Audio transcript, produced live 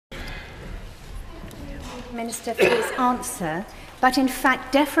Minister for his answer, but in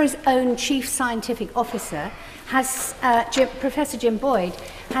fact DEFRA's own Chief Scientific Officer, Professor Jim Boyd,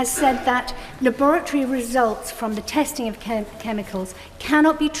 has said that laboratory results from the testing of chemicals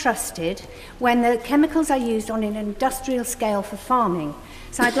cannot be trusted when the chemicals are used on an industrial scale for farming.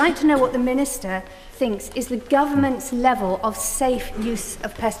 So I'd like to know what the Minister thinks is the government's level of safe use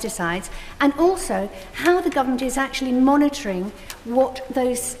of pesticides, and also how the government is actually monitoring what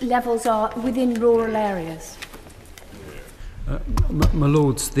those levels are within rural areas. My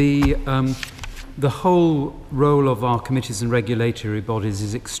Lords, the whole role of our committees and regulatory bodies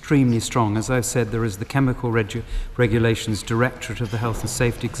is extremely strong. As I've said, there is the Chemical Regulations Directorate of the Health and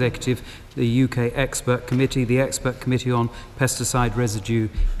Safety Executive, the UK Expert Committee, the Expert Committee on Pesticide Residue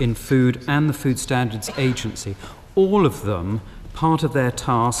in Food, and the Food Standards Agency. All of them, part of their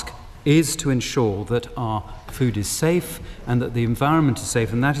task is to ensure that our food is safe and that the environment is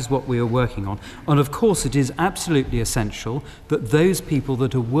safe, and that is what we are working on. And of course it is absolutely essential that those people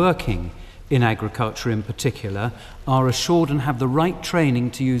that are working in agriculture in particular are assured and have the right training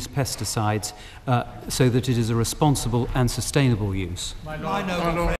to use pesticides so that it is a responsible and sustainable use.